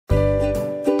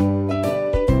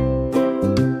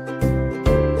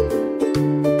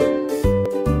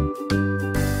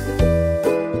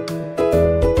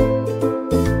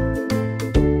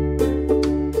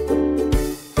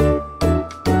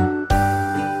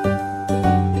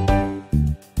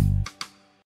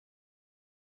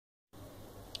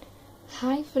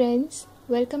friends,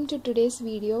 welcome to today's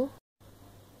video.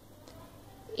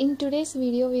 In today's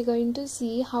video we are going to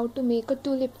see how to make a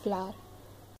tulip flower.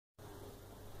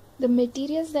 The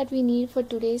materials that we need for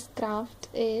today's craft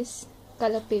is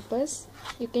color papers.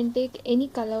 You can take any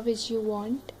color which you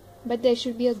want, but there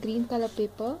should be a green color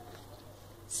paper,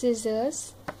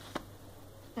 scissors,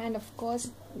 and of course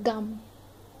gum.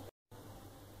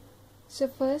 So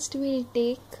first we'll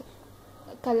take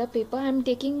color paper. I am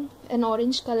taking an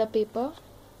orange color paper.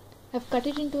 I've cut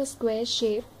it into a square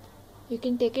shape. You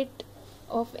can take it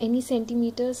of any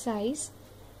centimeter size.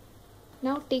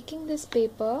 Now taking this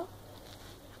paper,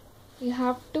 you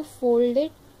have to fold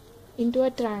it into a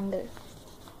triangle.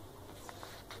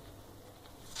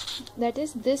 That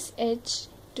is, this edge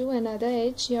to another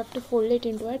edge, you have to fold it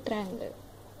into a triangle.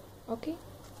 Okay?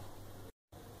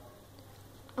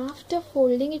 After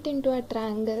folding it into a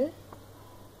triangle,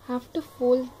 have to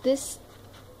fold this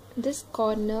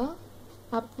corner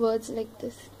upwards like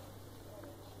this.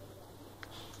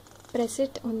 Press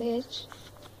it on the edge.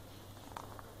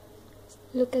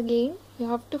 Look again, you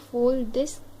have to fold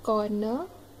this corner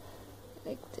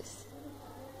like this.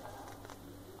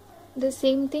 The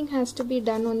same thing has to be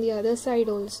done on the other side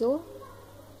also.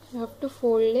 You have to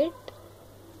fold it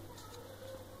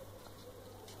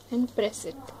and press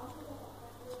it.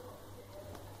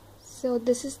 So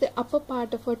this is the upper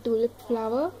part of a tulip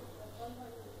flower.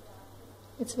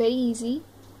 It's very easy,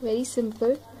 very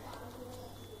simple.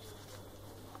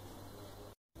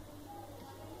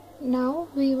 Now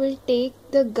we will take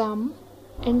the gum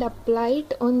and apply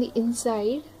it on the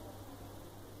inside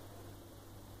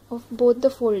of both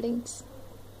the foldings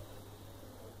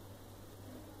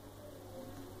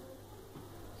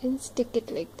and stick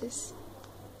it like this.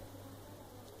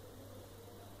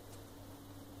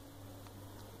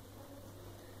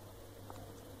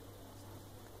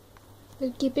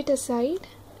 We'll keep it aside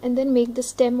and then make the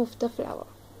stem of the flower.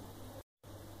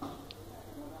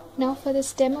 Now for the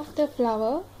stem of the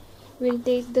flower, we'll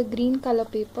take the green color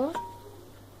paper.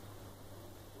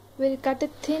 We'll cut a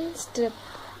thin strip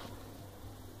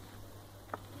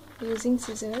using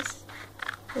scissors.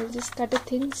 We'll just cut a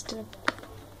thin strip.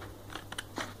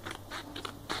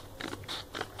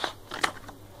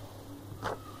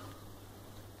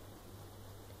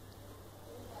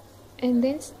 And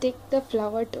then stick the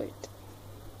flower to it.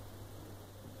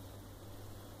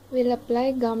 We'll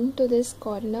apply gum to this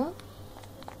corner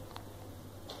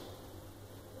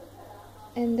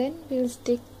and then we'll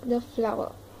stick the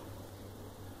flower.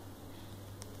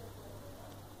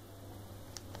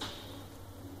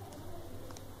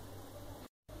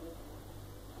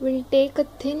 We'll take a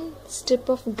thin strip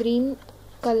of green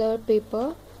color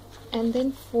paper and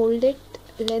then fold it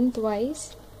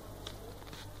lengthwise.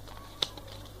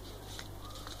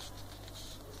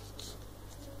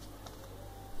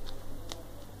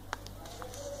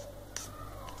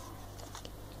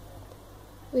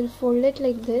 We'll fold it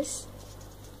like this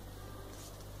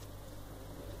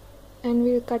and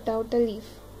we'll cut out a leaf.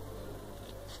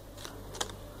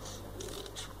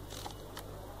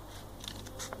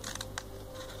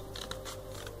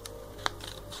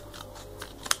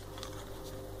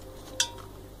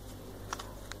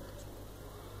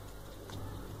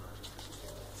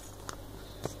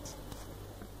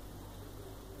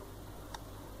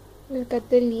 We'll cut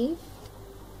the leaf.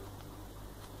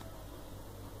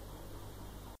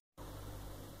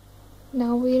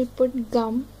 Now we'll put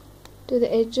gum to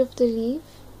the edge of the leaf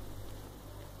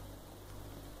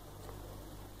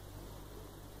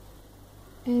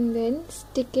and then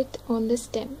stick it on the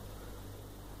stem.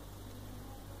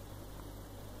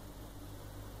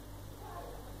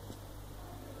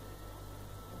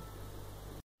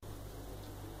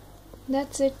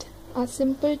 That's it. Our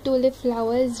simple tulip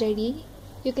flower is ready.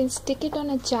 You can stick it on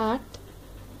a chart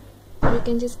or you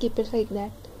can just keep it like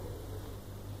that.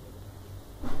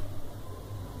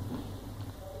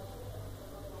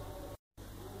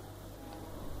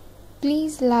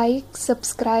 Please like,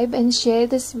 subscribe and share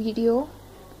this video.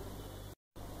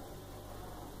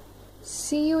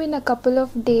 See you in a couple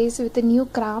of days with a new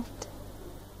craft.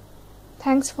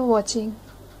 Thanks for watching.